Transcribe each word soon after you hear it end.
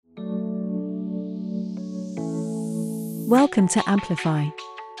Welcome to Amplify,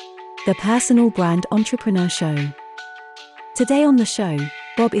 the personal brand entrepreneur show. Today on the show,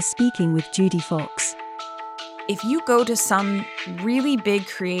 Bob is speaking with Judi Fox. If you go to some really big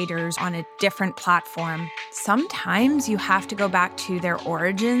creators on a different platform, sometimes you have to go back to their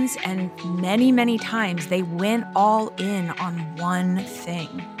origins, and many times they went all in on one thing,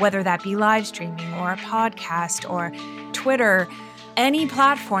 whether that be live streaming or a podcast or Twitter, any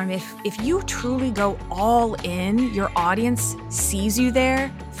platform. If you truly go all in, your audience sees you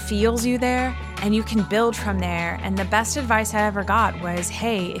there, feels you there, and you can build from there. And the best advice I ever got was,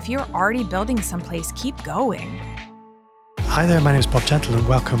 hey, if you're already building someplace, keep going. Hi there, my name is Bob Gentle and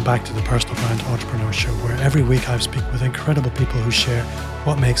welcome back to the Personal Brand Entrepreneur Show, where every week I speak with incredible people who share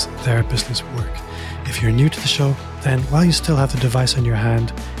what makes their business work. If you're new to the show, then while you still have the device in your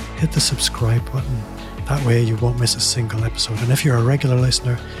hand, hit the subscribe button. That way you won't miss a single episode. And if you're a regular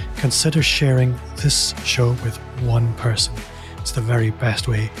listener, consider sharing this show with one person. It's the very best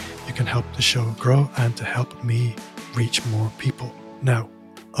way you can help the show grow and to help me reach more people. Now,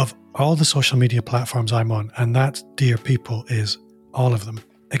 of all the social media platforms I'm on, and that, dear people, is all of them,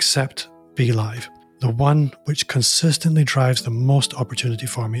 except BeLive. The one which consistently drives the most opportunity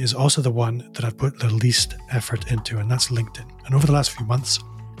for me is also the one that I've put the least effort into, and that's LinkedIn. And over the last few months,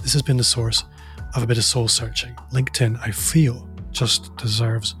 this has been the source of a bit of soul searching. LinkedIn, I feel, just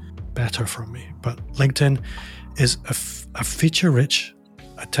deserves better from me. But LinkedIn is a feature-rich,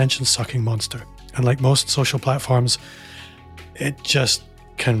 attention-sucking monster. And like most social platforms, it just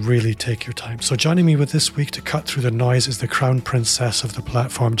can really take your time. So joining me with this week to cut through the noise is the crown princess of the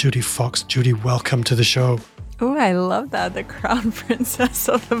platform, Judi Fox. Judi, welcome to the show. Oh, I love that. The crown princess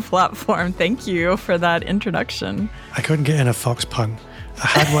of the platform. Thank you for that introduction. I couldn't get in a Fox pun. I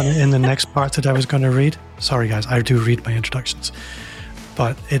had one in the next part that I was going to read. Sorry, guys, I do read my introductions,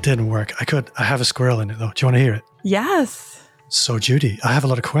 but it didn't work. I have a squirrel in it, though. Do you want to hear it? Yes. So, Judi, I have a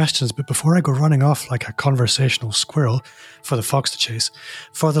lot of questions, but before I go running off like a conversational squirrel for the fox to chase,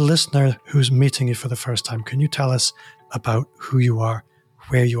 for the listener who's meeting you for the first time, can you tell us about who you are,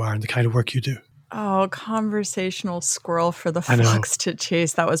 where you are, and the kind of work you do? Oh, conversational squirrel for the fox to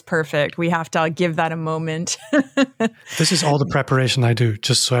chase. That was perfect. We have to give that a moment. This is all the preparation I do,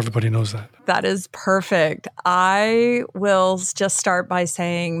 just so everybody knows that. That is perfect. I will just start by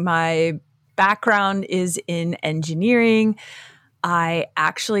saying my background is in engineering. I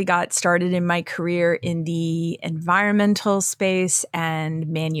actually got started in my career in the environmental space and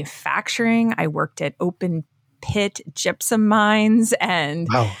manufacturing. I worked at open pit gypsum mines, and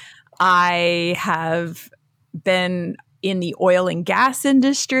wow. I have been in the oil and gas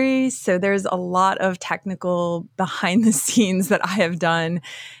industry. So there's a lot of technical behind the scenes that I have done.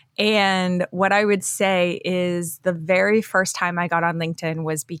 And what I would say is the very first time I got on LinkedIn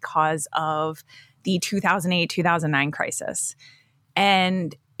was because of the 2008-2009 crisis.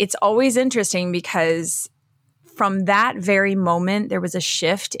 And it's always interesting because from that very moment, there was a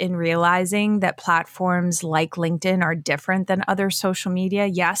shift in realizing that platforms like LinkedIn are different than other social media.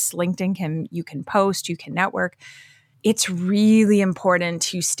 Yes, LinkedIn you can post, you can network. It's really important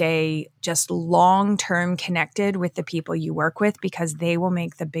to stay just long-term connected with the people you work with because they will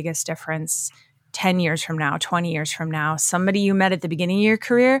make the biggest difference 10 years from now, 20 years from now. Somebody you met at the beginning of your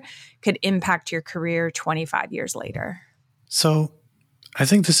career could impact your career 25 years later. So I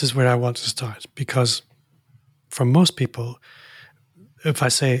think this is where I want to start because for most people, if I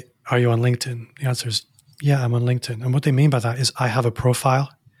say, are you on LinkedIn? The answer is, yeah, I'm on LinkedIn. And what they mean by that is I have a profile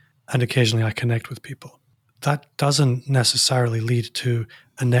and occasionally I connect with people. That doesn't necessarily lead to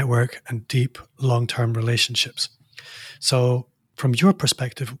a network and deep long-term relationships. So from your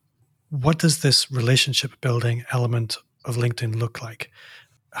perspective, what does this relationship building element of LinkedIn look like?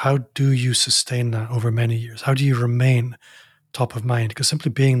 How do you sustain that over many years? How do you remain top of mind? Because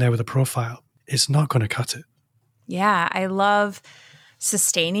simply being there with a profile is not going to cut it. Yeah, I love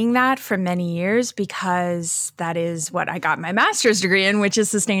sustaining that for many years because that is what I got my master's degree in, which is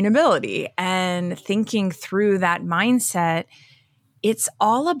sustainability. And thinking through that mindset, it's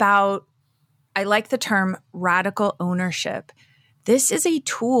all about, I like the term radical ownership. This is a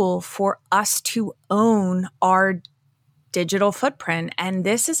tool for us to own our digital footprint. And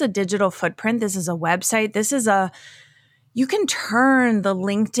this is a digital footprint. This is a website. You can turn the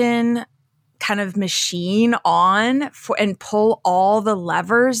LinkedIn kind of machine on and pull all the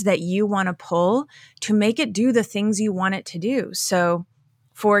levers that you want to pull to make it do the things you want it to do. So,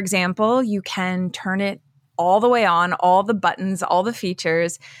 for example, you can turn it all the way on, all the buttons, all the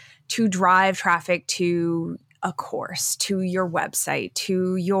features to drive traffic to a course, to your website,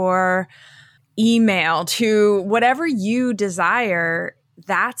 to your email, to whatever you desire.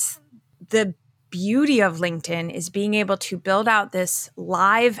 That's the beauty of LinkedIn is being able to build out this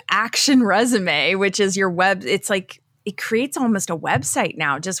live action resume, which is your web. It's like, it creates almost a website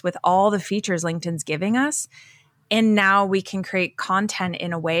now, just with all the features LinkedIn's giving us. And now we can create content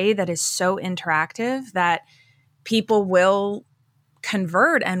in a way that is so interactive that people will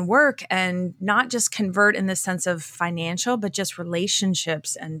convert and work, and not just convert in the sense of financial, but just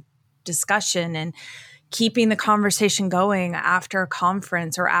relationships and discussion and keeping the conversation going after a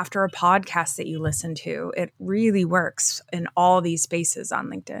conference or after a podcast that you listen to. It really works in all these spaces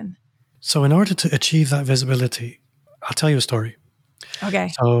on LinkedIn. So in order to achieve that visibility, I'll tell you a story.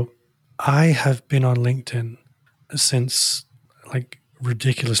 Okay. So I have been on LinkedIn since like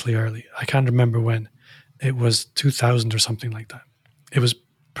ridiculously early. I can't remember when. It was 2000 or something like that. It was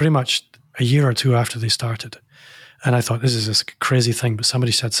pretty much a year or two after they started. And I thought, this is this crazy thing, but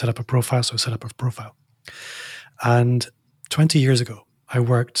somebody said, set up a profile. So I set up a profile. And 20 years ago, I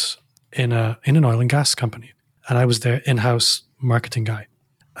worked in an oil and gas company, and I was their in-house marketing guy.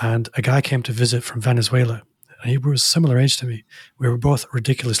 And a guy came to visit from Venezuela, and he was similar age to me. We were both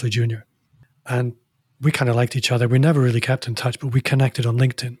ridiculously junior. And we kind of liked each other. We never really kept in touch, but we connected on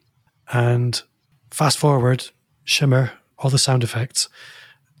LinkedIn. And fast forward, shimmer, all the sound effects.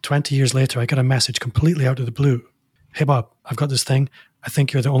 20 years later, I got a message completely out of the blue. Hey, Bob, I've got this thing. I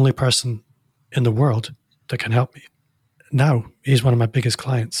think you're the only person in the world that can help me. Now, he's one of my biggest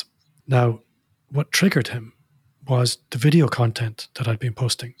clients. Now, what triggered him was the video content that I'd been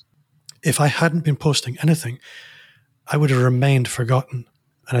posting. If I hadn't been posting anything, I would have remained forgotten.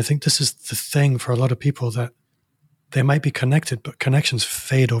 And I think this is the thing for a lot of people, that they might be connected, but connections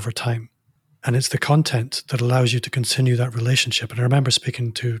fade over time. And it's the content that allows you to continue that relationship. And I remember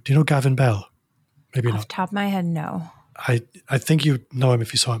speaking to, do you know Gavin Bell? Maybe not. Off the top of my head, no. I think you know him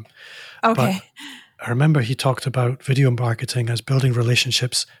if you saw him. Okay. But I remember he talked about video marketing as building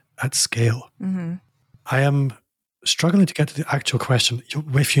relationships at scale. Mm-hmm. I am struggling to get to the actual question.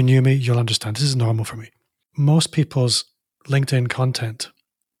 If you knew me, you'll understand. This is normal for me. Most people's LinkedIn content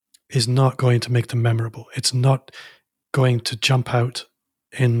is not going to make them memorable. It's not going to jump out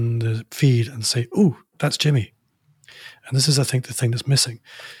in the feed and say, "Ooh, that's Jimmy." And this is, I think, the thing that's missing.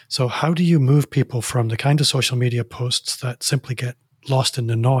 So how do you move people from the kind of social media posts that simply get lost in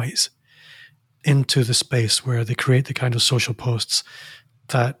the noise into the space where they create the kind of social posts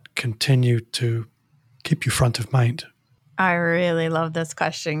that continue to keep you front of mind? I really love this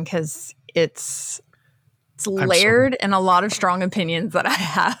question because it's layered in a lot of strong opinions that I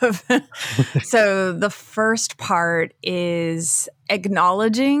have. So the first part is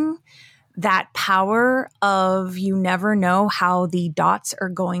acknowledging that power of, you never know how the dots are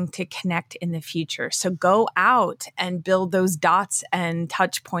going to connect in the future. So go out and build those dots and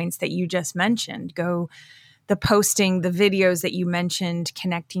touch points that you just mentioned. Go the posting, the videos that you mentioned,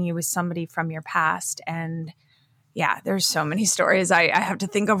 connecting you with somebody from your past. And yeah, there's so many stories. I have to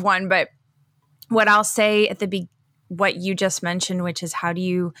think of one, but what I'll say at what you just mentioned, which is how do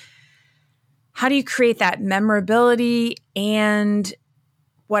you create that memorability and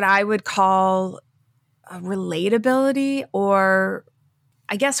what I would call a relatability, or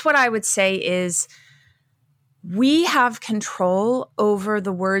I guess what I would say is we have control over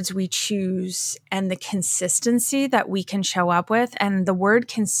the words we choose and the consistency that we can show up with. And the word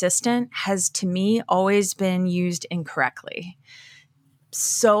consistent has, to me, always been used incorrectly.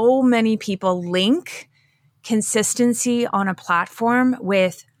 So many people link consistency on a platform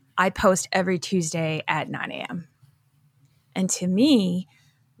with, I post every Tuesday at 9 a.m. And to me,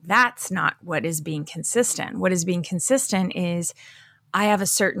 that's not what is being consistent. What is being consistent is I have a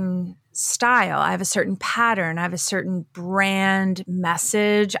certain style, I have a certain pattern, I have a certain brand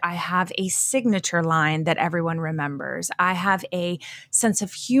message, I have a signature line that everyone remembers, I have a sense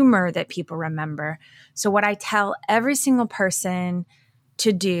of humor that people remember. So what I tell every single person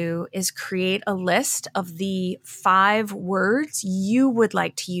to do is create a list of the 5 words you would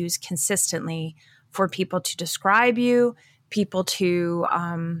like to use consistently for people to describe you, people to,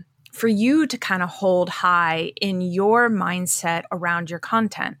 for you to kind of hold high in your mindset around your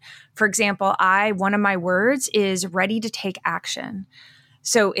content. For example, one of my words is ready to take action.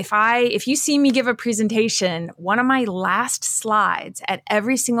 So if you see me give a presentation, one of my last slides at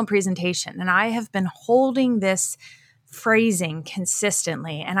every single presentation, and I have been holding this phrasing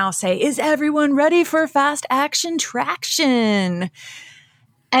consistently, and I'll say, is everyone ready for fast action traction?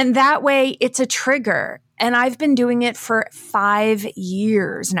 And that way it's a trigger. And I've been doing it for 5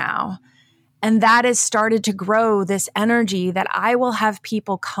 years now. And that has started to grow this energy that I will have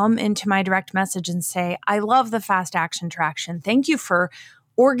people come into my direct message and say, I love the fast action traction. Thank you for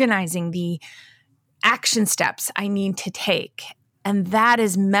organizing the action steps I need to take. And that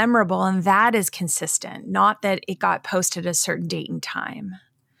is memorable and that is consistent, not that it got posted a certain date and time.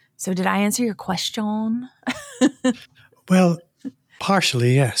 So did I answer your question? Well,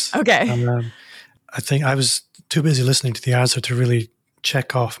 partially, yes. Okay. I think I was too busy listening to the answer to really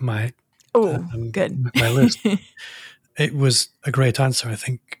check off my Good. my list. It was a great answer. I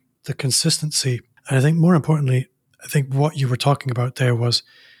think the consistency, and I think more importantly, I think what you were talking about there was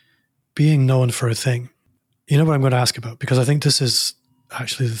being known for a thing. You know what I'm going to ask about? Because I think this is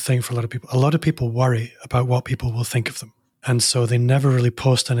actually the thing for a lot of people. A lot of people worry about what people will think of them. And so they never really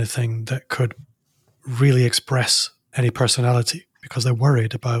post anything that could really express any personality because they're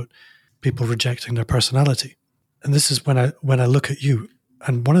worried about people rejecting their personality. And this is when I look at you.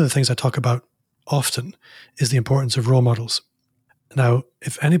 And one of the things I talk about often is the importance of role models. Now,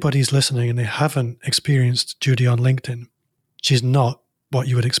 if anybody's listening and they haven't experienced Judi on LinkedIn, she's not what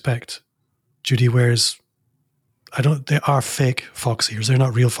you would expect. Judi wears, they are fake fox ears. They're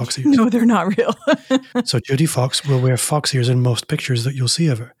not real fox ears. No, they're not real. So Judi Fox will wear fox ears in most pictures that you'll see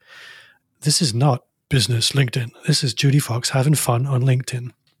of her. This is not business LinkedIn. This is Judi Fox having fun on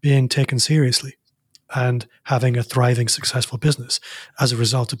LinkedIn, being taken seriously and having a thriving, successful business as a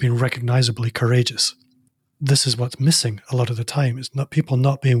result of being recognizably courageous. This is what's missing a lot of the time, is not people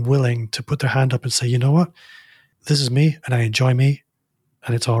not being willing to put their hand up and say, you know what, this is me and I enjoy me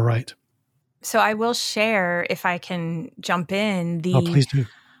and it's all right. So I will share, if I can jump in, Oh, please do.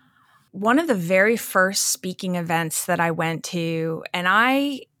 One of the very first speaking events that I went to, and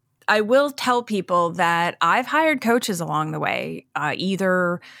I will tell people that I've hired coaches along the way,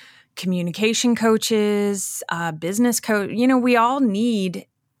 either communication coaches, business coach. We all need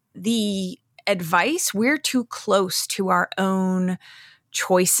the advice. We're too close to our own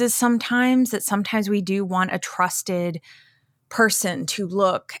choices sometimes, that sometimes we do want a trusted person to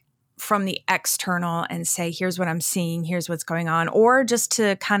look from the external and say, here's what I'm seeing, here's what's going on, or just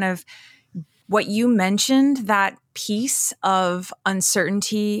to kind of what you mentioned, that piece of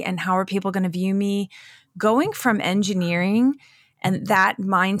uncertainty and how are people going to view me, going from engineering and that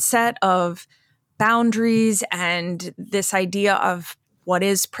mindset of boundaries and this idea of what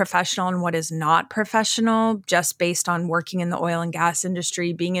is professional and what is not professional, just based on working in the oil and gas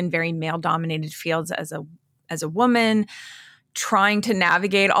industry, being in very male-dominated fields as a woman, trying to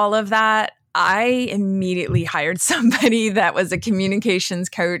navigate all of that. I immediately hired somebody that was a communications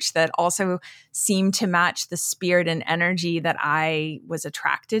coach that also seemed to match the spirit and energy that I was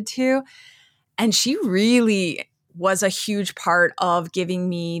attracted to. And she really was a huge part of giving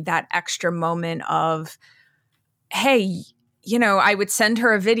me that extra moment of, hey, I would send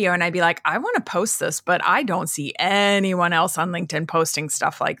her a video and I'd be like, I want to post this, but I don't see anyone else on LinkedIn posting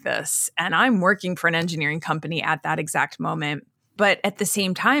stuff like this. And I'm working for an engineering company at that exact moment. But at the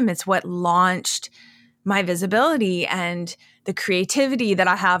same time, it's what launched my visibility and the creativity that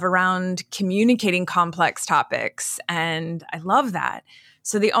I have around communicating complex topics. And I love that.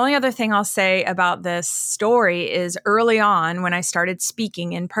 So the only other thing I'll say about this story is early on when I started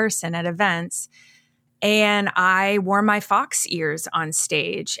speaking in person at events, and I wore my fox ears on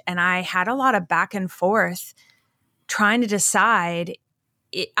stage, and I had a lot of back and forth trying to decide,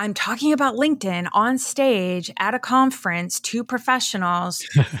 I'm talking about LinkedIn on stage at a conference to professionals.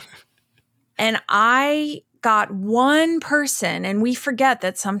 And I got one person, and we forget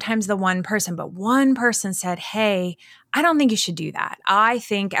that sometimes the one person, but one person said, hey, I don't think you should do that. I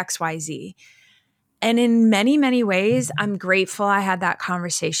think XYZ. And in many, many ways, I'm grateful I had that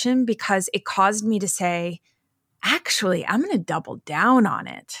conversation because it caused me to say, actually, I'm going to double down on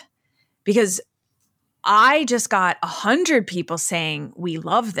it. Because I just got 100 people saying, we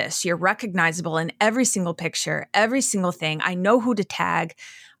love this. You're recognizable in every single picture, every single thing. I know who to tag.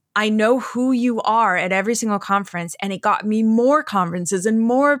 I know who you are at every single conference. And it got me more conferences and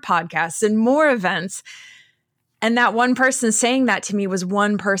more podcasts and more events. And that one person saying that to me was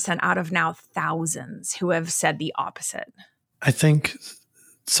one person out of now thousands who have said the opposite. I think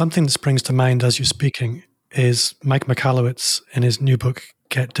something that springs to mind as you're speaking is Mike Michalowicz in his new book,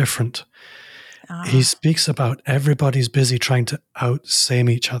 Get Different. He speaks about everybody's busy trying to out-same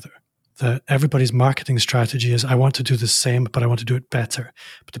each other. That everybody's marketing strategy is, I want to do the same, but I want to do it better.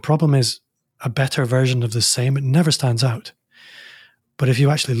 But the problem is, a better version of the same, it never stands out. But if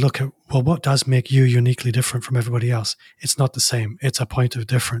you actually look at, well, what does make you uniquely different from everybody else? It's not the same. It's a point of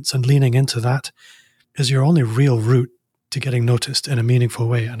difference. And leaning into that is your only real route to getting noticed in a meaningful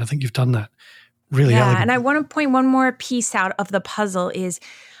way. And I think you've done that really elegantly. And I want to point one more piece out of the puzzle is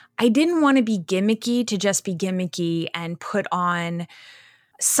I didn't want to be gimmicky to just be gimmicky and put on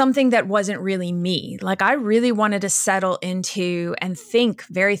something that wasn't really me. Like I really wanted to settle into and think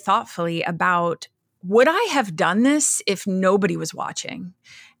very thoughtfully about would I have done this if nobody was watching?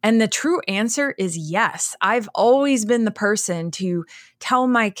 And the true answer is yes. I've always been the person to tell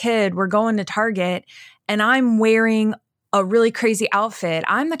my kid we're going to Target and I'm wearing a really crazy outfit.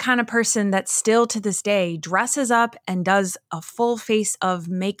 I'm the kind of person that still to this day dresses up and does a full face of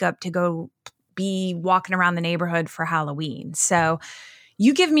makeup to go be walking around the neighborhood for Halloween. So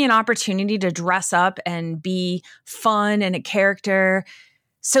you give me an opportunity to dress up and be fun and a character.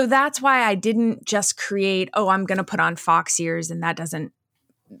 So that's why I didn't just create, I'm going to put on fox ears, and that's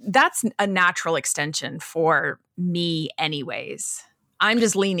a natural extension for me anyways. I'm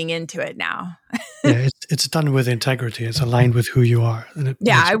just leaning into it now. Yeah, it's done with integrity. It's aligned with who you are. And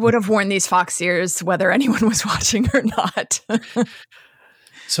I would have worn these fox ears whether anyone was watching or not.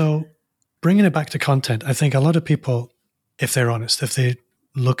 So bringing it back to content, I think a lot of people, if they're honest, if they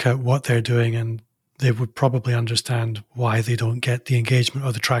look at what they're doing, and they would probably understand why they don't get the engagement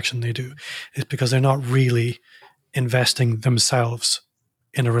or the traction they do, is because they're not really investing themselves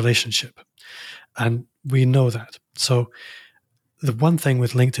in a relationship. And we know that. So the one thing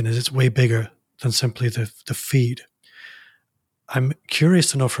with LinkedIn is it's way bigger than simply the feed. I'm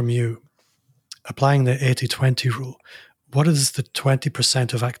curious to know from you, applying the 80-20 rule, what is the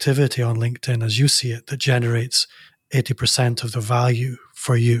 20% of activity on LinkedIn as you see it that generates 80% of the value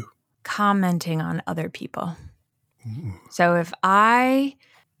for you? Commenting on other people. Ooh. So if I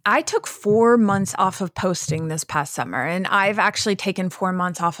took 4 months off of posting this past summer, and I've actually taken 4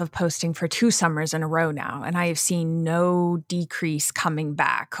 months off of posting for 2 summers in a row now, and I have seen no decrease coming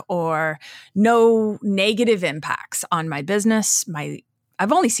back or no negative impacts on my business.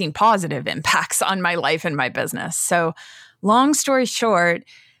 I've only seen positive impacts on my life and my business. So long story short,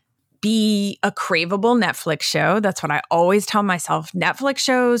 be a craveable Netflix show. That's what I always tell myself. Netflix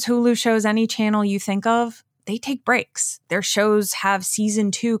shows, Hulu shows, any channel you think of, they take breaks. Their shows have season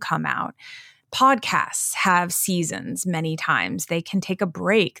 2 come out. Podcasts have seasons many times. They can take a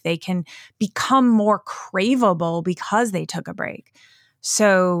break. They can become more craveable because they took a break.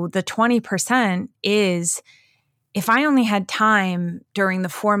 So the 20% is, if I only had time during the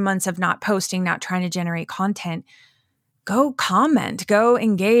 4 months of not posting, not trying to generate content, go comment, go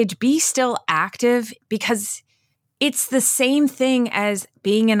engage, be still active, because it's the same thing as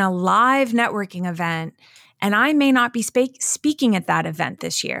being in a live networking event. And I may not be speaking at that event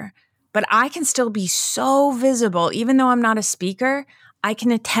this year, but I can still be so visible. Even though I'm not a speaker, I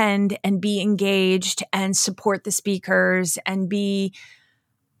can attend and be engaged and support the speakers and be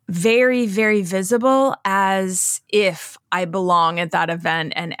very, very visible as if I belong at that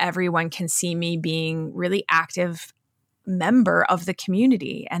event and everyone can see me being really active member of the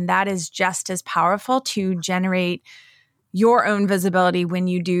community. And that is just as powerful to generate your own visibility when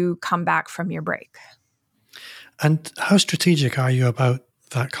you do come back from your break. And how strategic are you about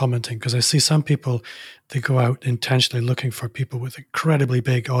that commenting? Because I see some people, they go out intentionally looking for people with incredibly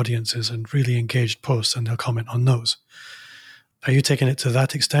big audiences and really engaged posts, and they'll comment on those. Are you taking it to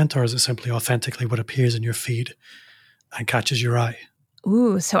that extent, or is it simply authentically what appears in your feed and catches your eye?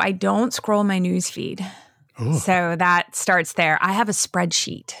 Ooh, so I don't scroll my news feed. Ooh. So that starts there. I have a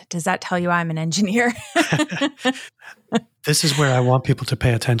spreadsheet. Does that tell you I'm an engineer? This is where I want people to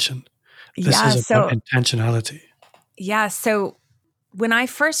pay attention. This is about intentionality. Yeah. So when I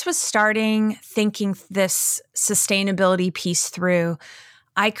first was thinking this sustainability piece through,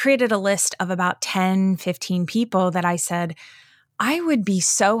 I created a list of about 10, 15 people that I said, I would be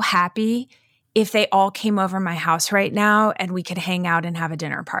so happy if they all came over my house right now and we could hang out and have a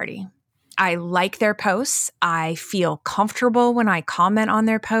dinner party. I like their posts. I feel comfortable when I comment on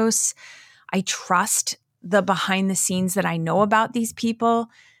their posts. I trust the behind the scenes that I know about these people.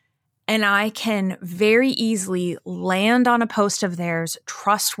 And I can very easily land on a post of theirs,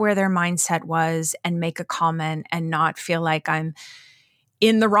 trust where their mindset was, and make a comment and not feel like I'm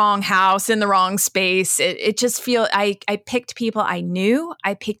in the wrong house, in the wrong space. It just feels, I picked people I knew.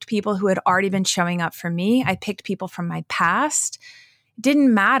 I picked people who had already been showing up for me. I picked people from my past. It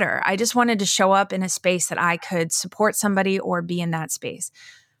didn't matter. I just wanted to show up in a space that I could support somebody or be in that space.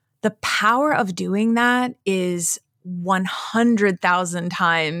 The power of doing that is 100,000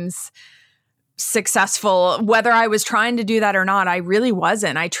 times successful. Whether I was trying to do that or not, I really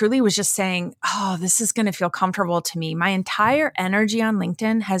wasn't. I truly was just saying, this is going to feel comfortable to me. My entire energy on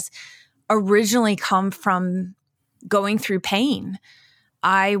LinkedIn has originally come from going through pain.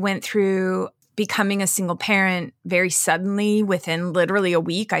 I went through becoming a single parent very suddenly. Within literally a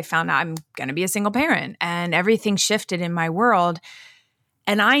week, I found out I'm going to be a single parent, and everything shifted in my world.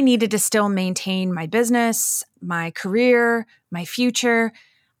 And I needed to still maintain my business, my career, my future.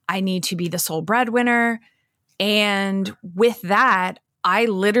 I need to be the sole breadwinner. And with that, I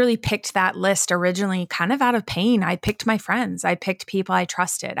literally picked that list originally kind of out of pain. I picked my friends. I picked people I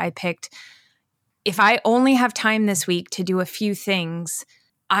trusted. I picked, if I only have time this week to do a few things,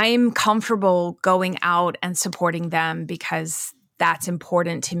 I'm comfortable going out and supporting them because that's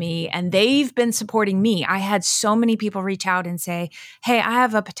important to me. And they've been supporting me. I had so many people reach out and say, hey, I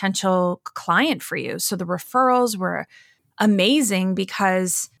have a potential client for you. So the referrals were amazing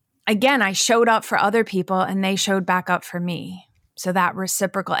because, again, I showed up for other people and they showed back up for me. So that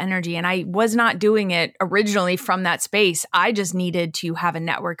reciprocal energy. And I was not doing it originally from that space. I just needed to have a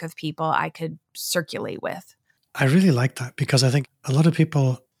network of people I could circulate with. I really like that because I think a lot of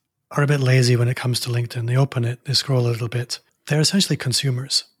people are a bit lazy when it comes to LinkedIn. They open it, they scroll a little bit. They're essentially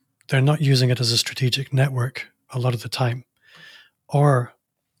consumers. They're not using it as a strategic network a lot of the time. Or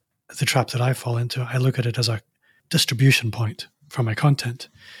the trap that I fall into, I look at it as a distribution point for my content,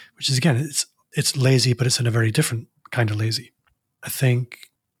 which is, again, it's lazy, but it's in a very different kind of lazy. I think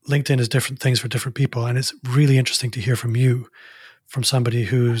LinkedIn is different things for different people. And it's really interesting to hear from you, from somebody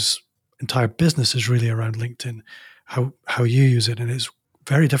whose entire business is really around LinkedIn, how you use it. And it's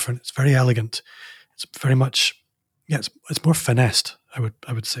very different. It's very elegant. It's very much, it's more finessed, I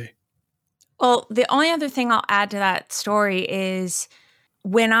would say. Well, the only other thing I'll add to that story is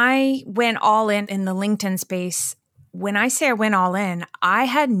when I went all in the LinkedIn space, when I say I went all in, I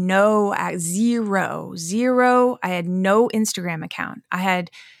had zero. I had no Instagram account. I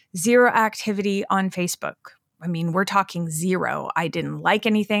had zero activity on Facebook. I mean, we're talking zero. I didn't like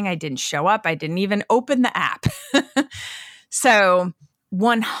anything. I didn't show up. I didn't even open the app. So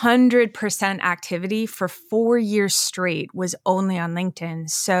 100% activity for 4 years straight was only on LinkedIn.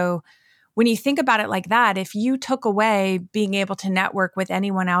 So when you think about it like that, if you took away being able to network with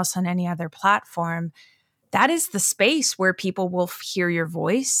anyone else on any other platform, that is the space where people will hear your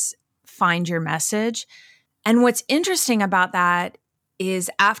voice, find your message. And what's interesting about that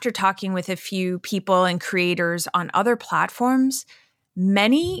is after talking with a few people and creators on other platforms,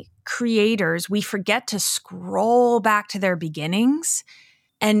 many creators, we forget to scroll back to their beginnings.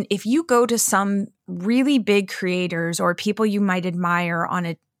 And if you go to some really big creators or people you might admire on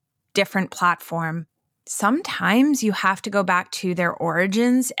a different platform, sometimes you have to go back to their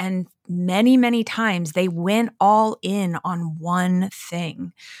origins, and many, many times they went all in on one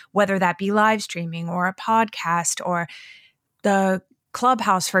thing, whether that be live streaming or a podcast or the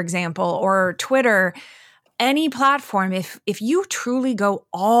Clubhouse, for example, or Twitter, any platform. If you truly go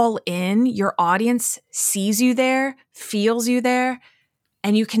all in, your audience sees you there, feels you there,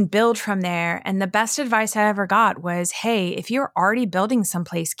 and you can build from there. And the best advice I ever got was, hey, if you're already building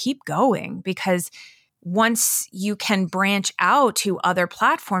someplace, keep going, because once you can branch out to other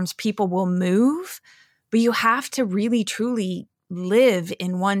platforms, people will move, but you have to really, truly live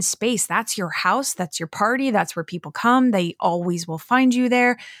in one space. That's your house. That's your party. That's where people come. They always will find you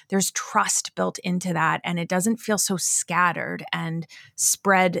there. There's trust built into that. And it doesn't feel so scattered and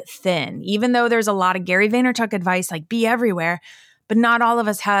spread thin, even though there's a lot of Gary Vaynerchuk advice, like be everywhere. But not all of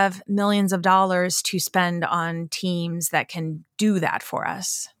us have millions of dollars to spend on teams that can do that for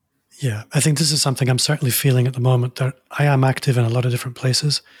us. Yeah, I think this is something I'm certainly feeling at the moment, that I am active in a lot of different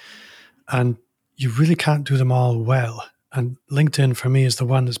places and you really can't do them all well. And LinkedIn for me is the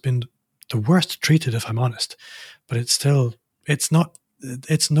one that's been the worst treated, if I'm honest. But it's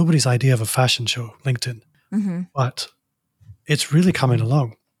nobody's idea of a fashion show, LinkedIn. Mm-hmm. But it's really coming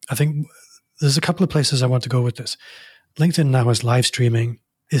along. I think there's a couple of places I want to go with this. LinkedIn now has live streaming.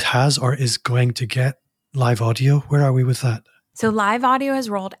 It has or is going to get live audio. Where are we with that? So live audio has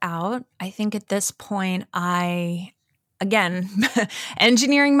rolled out. I think at this point, again,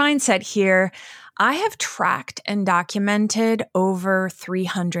 engineering mindset here, I have tracked and documented over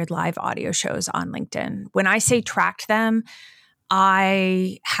 300 live audio shows on LinkedIn. When I say tracked them,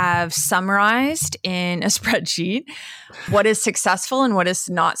 I have summarized in a spreadsheet what is successful and what is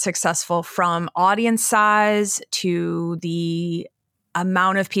not successful, from audience size to the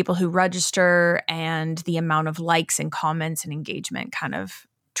amount of people who register and the amount of likes and comments and engagement, kind of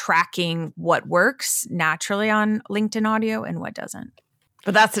tracking what works naturally on LinkedIn audio and what doesn't.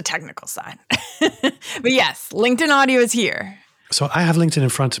 But that's the technical side. But yes, LinkedIn audio is here. So I have LinkedIn in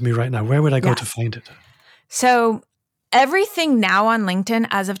front of me right now. Where would I go to find it? So everything now on LinkedIn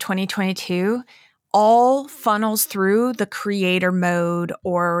as of 2022 all funnels through the creator mode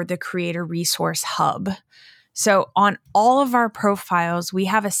or the creator resource hub. So on all of our profiles, we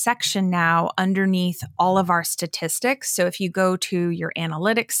have a section now underneath all of our statistics. So if you go to your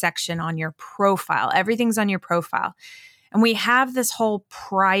analytics section on your profile, everything's on your profile. And we have this whole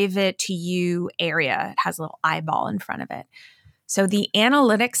private to you area. It has a little eyeball in front of it. So the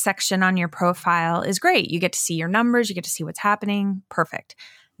analytics section on your profile is great. You get to see your numbers, you get to see what's happening. Perfect.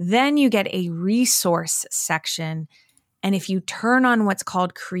 Then you get a resource section. And if you turn on what's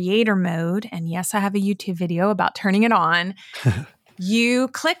called creator mode, and yes, I have a YouTube video about turning it on, you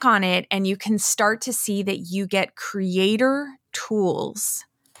click on it and you can start to see that you get creator tools.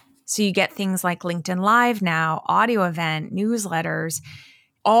 So you get things like LinkedIn Live now, audio event, newsletters,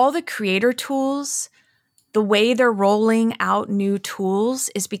 all the creator tools. The way they're rolling out new tools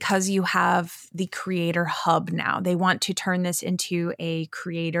is because you have the creator hub now. They want to turn this into a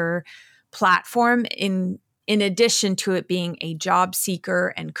creator platform in addition to it being a job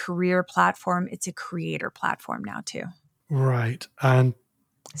seeker and career platform. It's a creator platform now too. Right. And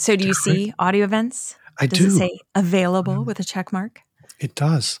so do you see audio events? Does it say available with a check mark? It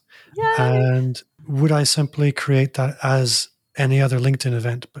does. Yay. And would I simply create that as any other LinkedIn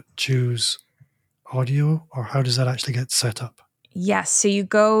event, but choose audio, or how does that actually get set up? Yes. So you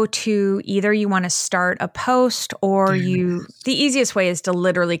go to either you want to start a post or the easiest way is to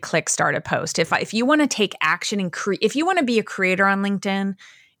literally click start a post. If you want to take action and if you want to be a creator on LinkedIn,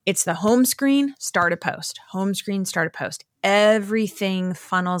 it's the home screen, start a post, home screen, start a post. Everything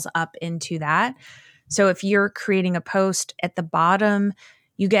funnels up into that. So if you're creating a post at the bottom,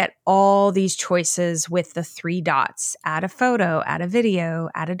 you get all these choices with the 3 dots, add a photo, add a video,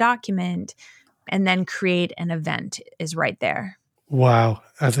 add a document, and then create an event is right there. Wow.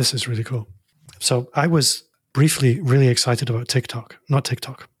 This is really cool. So I was briefly really excited about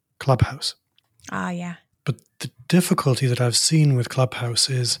Clubhouse. Yeah. But the difficulty that I've seen with Clubhouse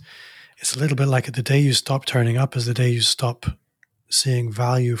is it's a little bit like the day you stop turning up is the day you stop seeing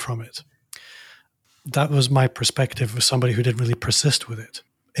value from it. That was my perspective with somebody who didn't really persist with it.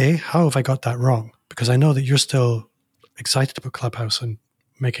 How have I got that wrong? Because I know that you're still excited about Clubhouse and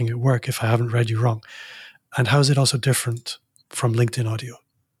making it work if I haven't read you wrong. And how is it also different from LinkedIn Audio?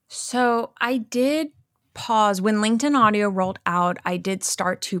 So I did pause. When LinkedIn Audio rolled out, I did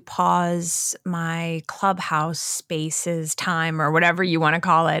start to pause my Clubhouse Spaces time or whatever you want to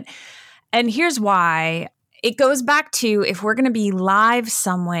call it. And here's why. It goes back to if we're going to be live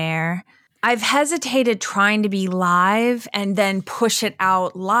somewhere, I've hesitated trying to be live and then push it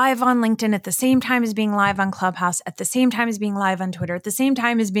out live on LinkedIn at the same time as being live on Clubhouse, at the same time as being live on Twitter, at the same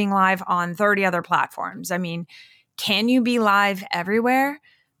time as being live on 30 other platforms. I mean, can you be live everywhere?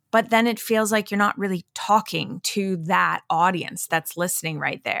 But then it feels like you're not really talking to that audience that's listening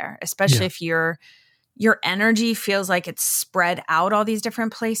right there, especially if your energy feels like it's spread out all these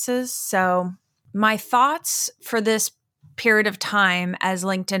different places. So my thoughts for this period of time as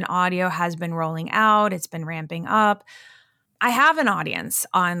LinkedIn Audio has been rolling out, it's been ramping up. I have an audience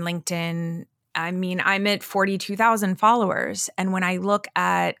on LinkedIn. I mean, I'm at 42,000 followers. And when I look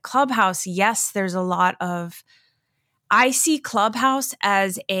at Clubhouse, yes, there's a lot of, I see Clubhouse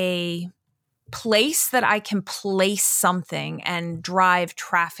as a place that I can place something and drive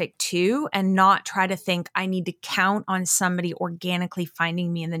traffic to and not try to think I need to count on somebody organically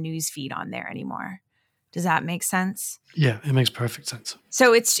finding me in the newsfeed on there anymore. Does that make sense? Yeah, it makes perfect sense.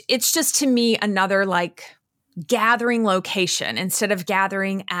 So it's just to me another like gathering location instead of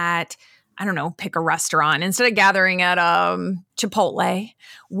gathering at, I don't know, pick a restaurant. Instead of gathering at Chipotle,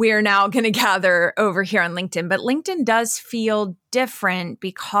 we're now going to gather over here on LinkedIn. But LinkedIn does feel different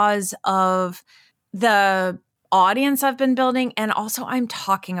because of the audience I've been building. And also I'm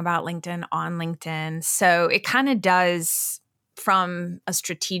talking about LinkedIn on LinkedIn. So it kind of does, from a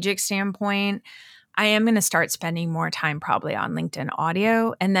strategic standpoint, I am going to start spending more time probably on LinkedIn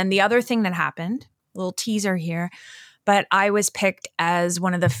Audio. And then the other thing that happened, little teaser here, but I was picked as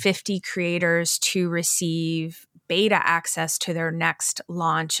one of the 50 creators to receive beta access to their next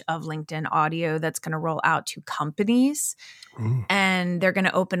launch of LinkedIn Audio that's going to roll out to companies. And they're going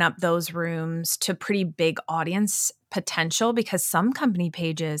to open up those rooms to pretty big audience potential because some company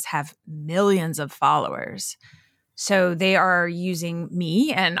pages have millions of followers. So they are using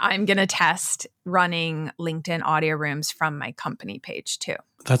me, and I'm going to test running LinkedIn Audio rooms from my company page too.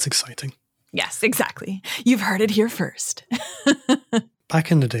 That's exciting. Yes, exactly. You've heard it here first.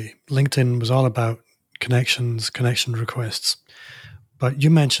 Back in the day, LinkedIn was all about connections, connection requests. But you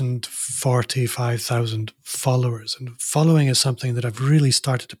mentioned 45,000 followers. And following is something that I've really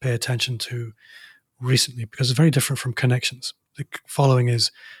started to pay attention to recently because it's very different from connections. The following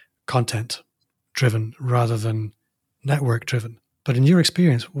is content driven rather than network driven. But in your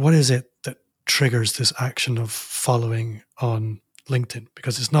experience, what is it that triggers this action of following on LinkedIn?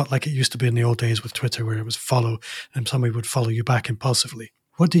 Because it's not like it used to be in the old days with Twitter where it was follow and somebody would follow you back impulsively.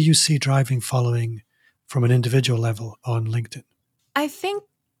 What do you see driving following from an individual level on LinkedIn? I think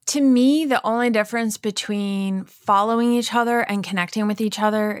To me, the only difference between following each other and connecting with each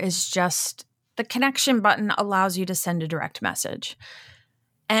other is just the connection button allows you to send a direct message.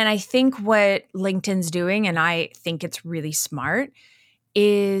 And I think what LinkedIn's doing, and I think it's really smart,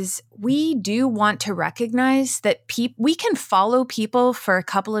 is we do want to recognize that we can follow people for a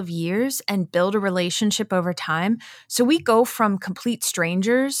couple of years and build a relationship over time. So we go from complete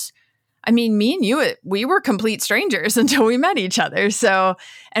strangers. I mean, me and you, we were complete strangers until we met each other. So,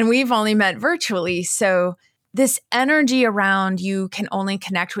 and we've only met virtually. So this energy around you can only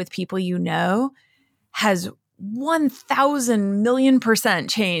connect with people you know has 1,000 million%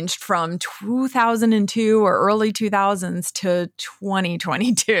 changed from 2002 or early 2000s to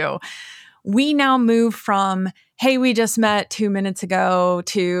 2022. We now move from, hey, we just met 2 minutes ago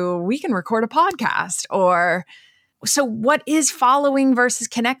to we can record a podcast. Or so what is following versus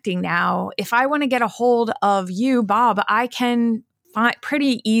connecting now? If I want to get a hold of you, Bob, I can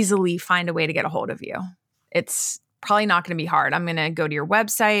pretty easily find a way to get a hold of you. It's probably not going to be hard. I'm going to go to your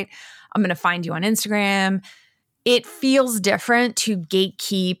website. I'm going to find you on Instagram. It feels different to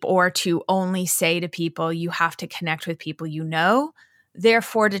gatekeep or to only say to people, you have to connect with people you know.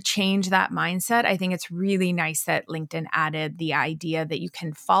 Therefore, to change that mindset, I think it's really nice that LinkedIn added the idea that you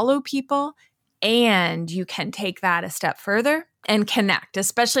can follow people and you can take that a step further and connect,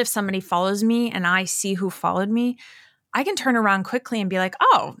 especially if somebody follows me and I see who followed me. I can turn around quickly and be like,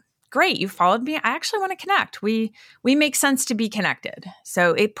 oh, great, you followed me. I actually want to connect. We make sense to be connected.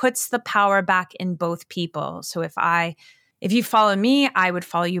 So it puts the power back in both people. So if you follow me, I would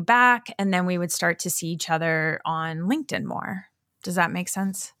follow you back, and then we would start to see each other on LinkedIn more. Does that make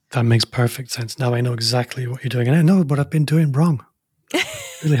sense? That makes perfect sense. Now I know exactly what you're doing, and I know what I've been doing wrong.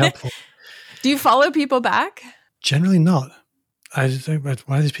 Really helpful. Do you follow people back? Generally not. I think,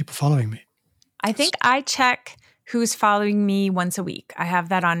 why are these people following me? I think I check who's following me once a week. I have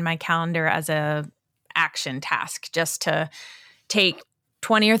that on my calendar as a action task, just to take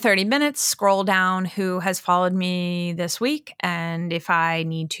 20 or 30 minutes, scroll down who has followed me this week. And if I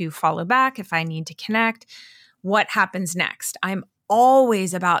need to follow back, if I need to connect, what happens next? I'm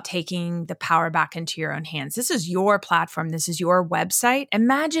always about taking the power back into your own hands. This is your platform. This is your website.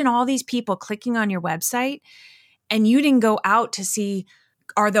 Imagine all these people clicking on your website and you didn't go out to see,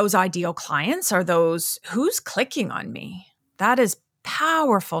 are those ideal clients? Are those, who's clicking on me? That is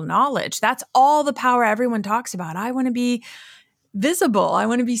powerful knowledge. That's all the power everyone talks about. I want to be visible. I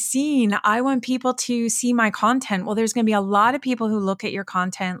want to be seen. I want people to see my content. Well, there's going to be a lot of people who look at your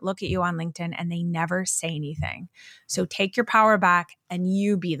content, look at you on LinkedIn, and they never say anything. So take your power back and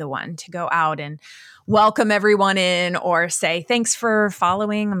you be the one to go out and welcome everyone in, or say, thanks for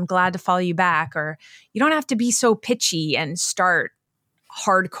following. I'm glad to follow you back. Or you don't have to be so pitchy and start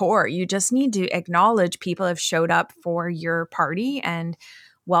hardcore. You just need to acknowledge people have showed up for your party and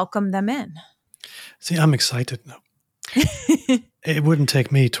welcome them in. See, I'm excited now. It wouldn't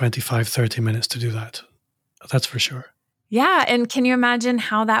take me 25, 30 minutes to do that. That's for sure. Yeah. And can you imagine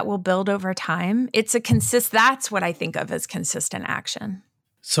how that will build over time? That's what I think of as consistent action.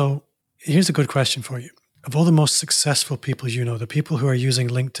 So here's a good question for you. Of all the most successful people you know, the people who are using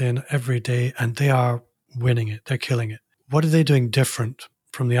LinkedIn every day and they are winning it, they're killing it, what are they doing different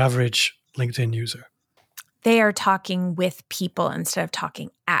from the average LinkedIn user? They are talking with people instead of talking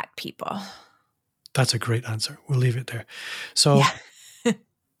at people. That's a great answer. We'll leave it there. So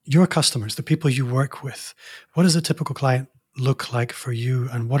your customers, the people you work with, what does a typical client look like for you,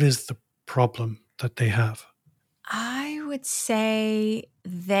 and what is the problem that they have? I would say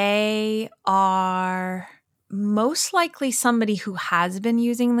they are most likely somebody who has been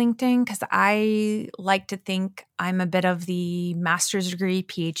using LinkedIn, because I like to think I'm a bit of the master's degree,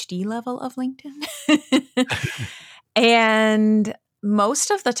 PhD level of LinkedIn. And most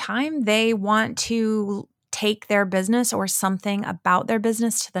of the time, they want to take their business or something about their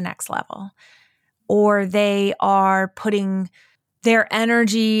business to the next level, or they are putting their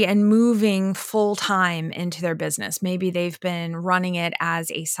energy and moving full time into their business. Maybe they've been running it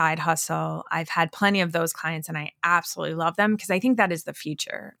as a side hustle. I've had plenty of those clients and I absolutely love them, because I think that is the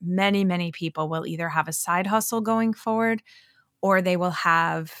future. Many, many people will either have a side hustle going forward, or they will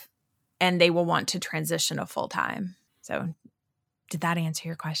want to transition to full time. So did that answer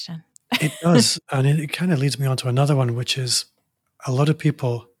your question? It does. And it kind of leads me on to another one, which is a lot of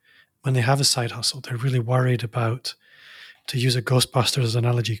people, when they have a side hustle, they're really worried about, to use a Ghostbusters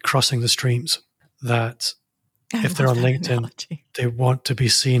analogy, crossing the streams. That if they're on LinkedIn, analogy, they want to be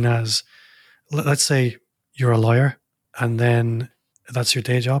seen as, let's say you're a lawyer, and then that's your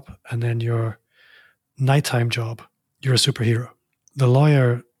day job, and then your nighttime job, you're a superhero. The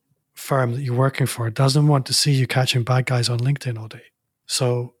lawyer firm that you're working for doesn't want to see you catching bad guys on LinkedIn all day.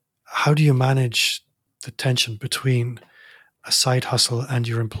 So how do you manage the tension between a side hustle and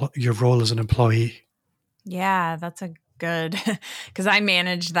your role as an employee? Yeah, that's a good, because I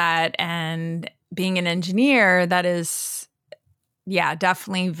manage that, and being an engineer, that is, yeah,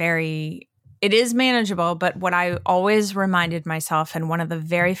 definitely it is manageable. But what I always reminded myself, and one of the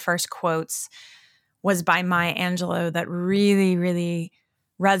very first quotes was by Maya Angelou that really, really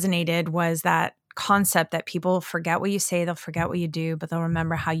resonated, was that concept that people forget what you say, they'll forget what you do, but they'll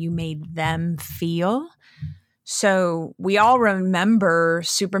remember how you made them feel. So we all remember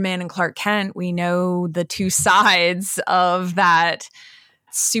Superman and Clark Kent. We know the two sides of that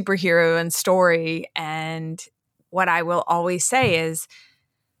superhero and story. And what I will always say is,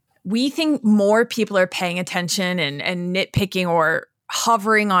 we think more people are paying attention and nitpicking or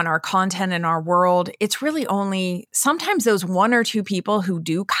hovering on our content and our world. It's really only sometimes those one or two people who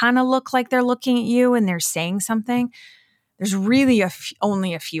do kind of look like they're looking at you and they're saying something. There's really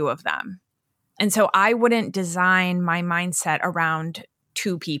only a few of them. And so I wouldn't design my mindset around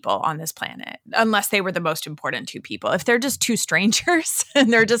two people on this planet unless they were the most important two people. If they're just two strangers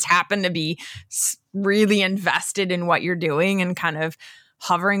and they're just happen to be really invested in what you're doing and kind of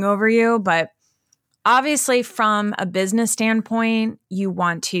hovering over you. But obviously, from a business standpoint, you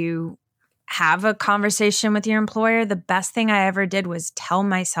want to have a conversation with your employer. The best thing I ever did was tell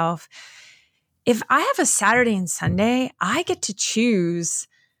myself, if I have a Saturday and Sunday, I get to choose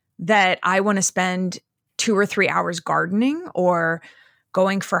that I want to spend 2 or 3 hours gardening or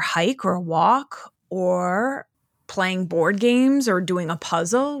going for a hike or a walk or playing board games or doing a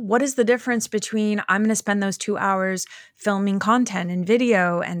puzzle. What is the difference between I'm going to spend those 2 hours filming content and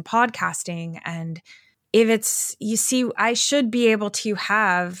video and podcasting? And if it's, you see, I should be able to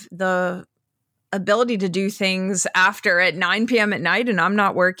have the ability to do things after at 9 p.m. at night and I'm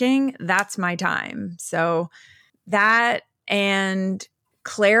not working. That's my time. So that, and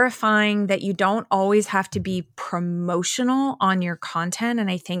clarifying that you don't always have to be promotional on your content.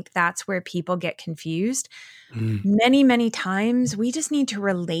 And I think that's where people get confused. Many, many times we just need to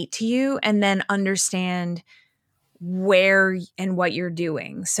relate to you and then understand where and what you're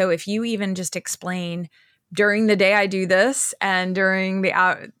doing. So if you even just explain, during the day I do this and during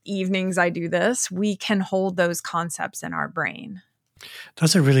the evenings I do this, we can hold those concepts in our brain.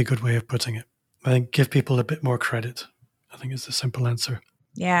 That's a really good way of putting it. I think give people a bit more credit, I think, is the simple answer.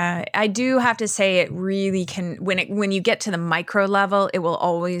 Yeah, I do have to say it really can, when you get to the micro level, it will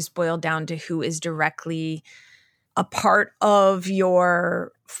always boil down to who is directly a part of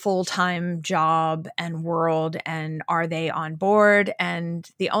your full-time job and world, and are they on board? And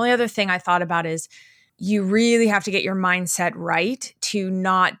the only other thing I thought about is you really have to get your mindset right to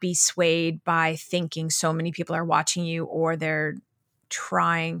not be swayed by thinking so many people are watching you or they're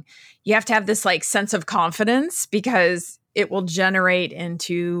trying. You have to have this like sense of confidence, because it will generate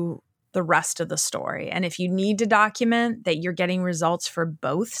into the rest of the story. And if you need to document that you're getting results for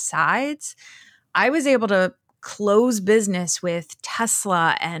both sides, I was able to close business with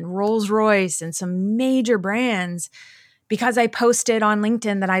Tesla and Rolls-Royce and some major brands because I posted on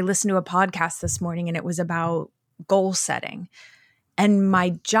LinkedIn that I listened to a podcast this morning and it was about goal setting. And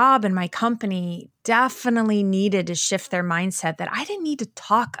my job and my company definitely needed to shift their mindset that I didn't need to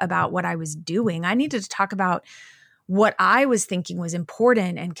talk about what I was doing. I needed to talk about what I was thinking was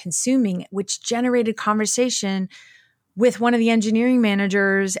important and consuming, which generated conversation with one of the engineering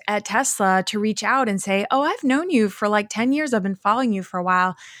managers at Tesla to reach out and say, oh, I've known you for like 10 years. I've been following you for a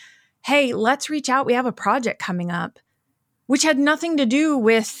while. Hey, let's reach out. We have a project coming up, which had nothing to do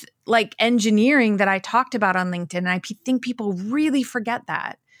with like engineering that I talked about on LinkedIn. And I think people really forget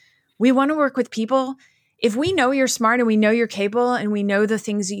that. We want to work with people. If we know you're smart and we know you're capable and we know the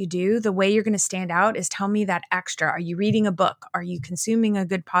things that you do, the way you're going to stand out is tell me that extra. Are you reading a book? Are you consuming a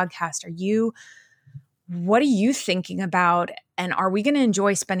good podcast? What are you thinking about? And are we going to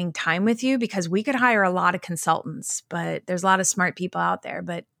enjoy spending time with you? Because we could hire a lot of consultants, but there's a lot of smart people out there,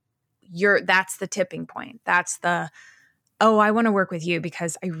 but that's the tipping point. That's the, oh, I want to work with you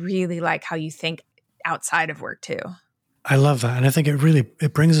because I really like how you think outside of work too. I love that. And I think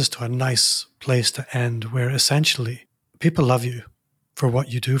it brings us to a nice place to end, where essentially people love you for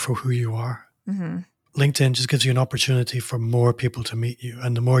what you do, for who you are. Mm-hmm. LinkedIn just gives you an opportunity for more people to meet you.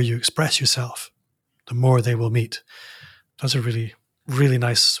 And the more you express yourself, the more they will meet. That's a really, really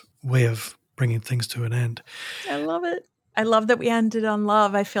nice way of bringing things to an end. I love it. I love that we ended on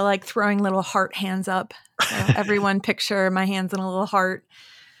love. I feel like throwing little heart hands up. So everyone picture my hands in a little heart.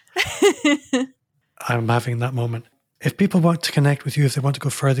 I'm having that moment. If people want to connect with you, if they want to go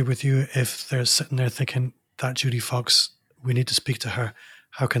further with you, if they're sitting there thinking, that Judi Fox, we need to speak to her,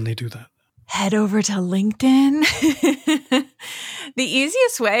 how can they do that? Head over to LinkedIn. The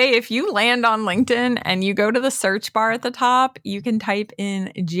easiest way, if you land on LinkedIn and you go to the search bar at the top, you can type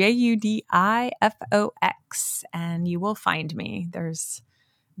in Judifox and you will find me. There's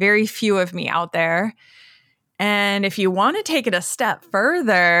very few of me out there. And if you want to take it a step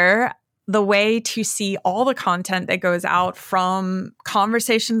further, the way to see all the content that goes out from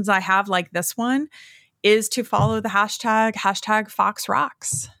conversations I have like this one is to follow the hashtag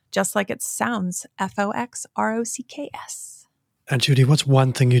 #FoxRocks, just like it sounds, FOXROCKS. And Judi, what's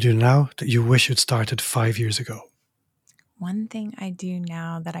one thing you do now that you wish you'd started 5 years ago? One thing I do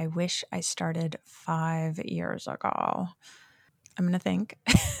now that I wish I started 5 years ago. I'm going to think.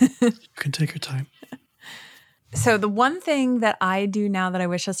 You can take your time. So the one thing that I do now that I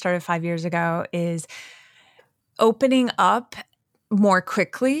wish I started 5 years ago is opening up more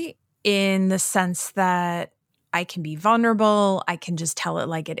quickly, in the sense that I can be vulnerable. I can just tell it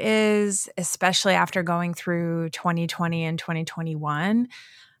like it is, especially after going through 2020 and 2021.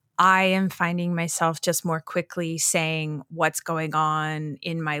 I am finding myself just more quickly saying what's going on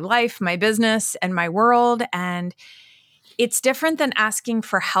in my life, my business, and my world. And it's different than asking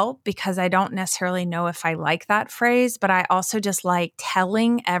for help, because I don't necessarily know if I like that phrase, but I also just like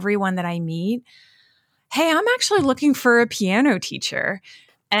telling everyone that I meet, hey, I'm actually looking for a piano teacher.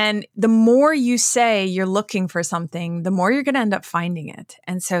 And the more you say you're looking for something, the more you're going to end up finding it.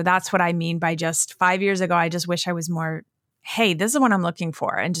 And so that's what I mean by just 5 years ago, I just wish I was more, hey, this is what I'm looking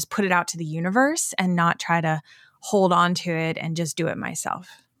for, and just put it out to the universe and not try to hold on to it and just do it myself.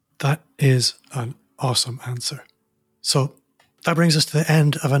 That is an awesome answer. So that brings us to the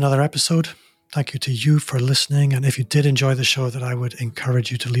end of another episode. Thank you to you for listening. And if you did enjoy the show, then I would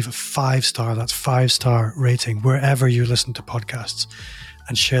encourage you to leave a 5-star, that's 5-star rating, wherever you listen to podcasts,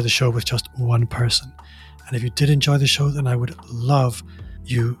 and share the show with just one person. And if you did enjoy the show, then I would love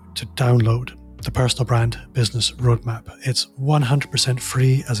you to download the Personal Brand Business Roadmap. It's 100%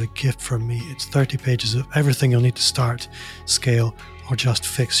 free as a gift from me. It's 30 pages of everything you'll need to start, scale, or just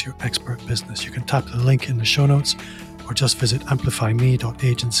fix your expert business. You can tap the link in the show notes, or just visit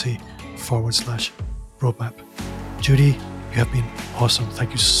amplifyme.agency/roadmap. Judi, you have been awesome.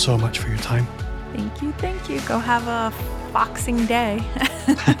 Thank you so much for your time. Thank you. Thank you. Go have a foxing day.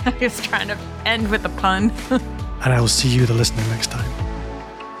 I was trying to end with a pun. And I will see you, the listener, next time.